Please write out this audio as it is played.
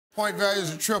Point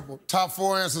values are triple. Top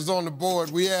 4 answers on the board.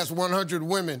 We asked 100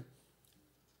 women.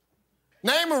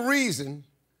 Name a reason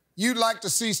you'd like to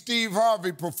see Steve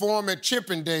Harvey perform at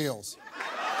Chippendales.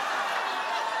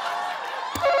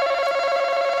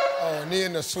 Oh, and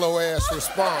then the slow-ass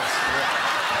response.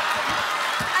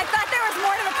 I thought there was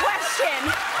more to the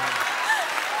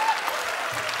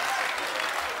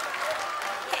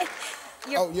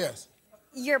question. Oh, yes.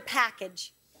 Your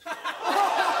package.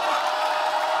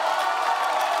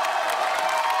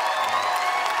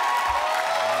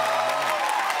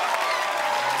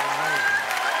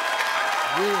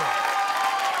 Yeah.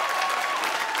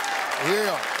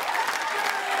 Yeah.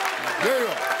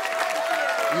 Yeah.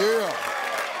 Yeah.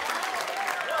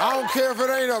 I don't care if it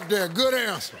ain't up there. Good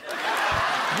answer.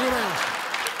 Good answer.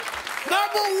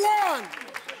 Number 1.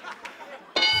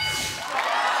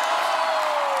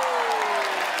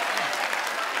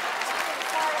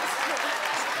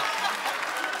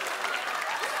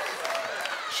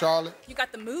 Charlotte? You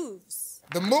got the moves.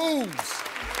 The moves.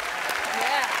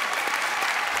 Yeah.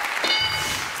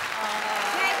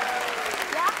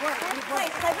 Play.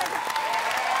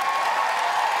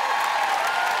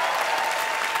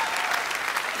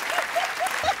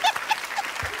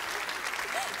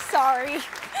 Sorry.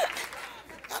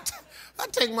 I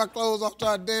take my clothes off,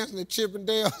 start dancing at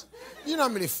Chippendales. You know how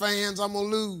many fans I'm gonna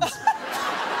lose?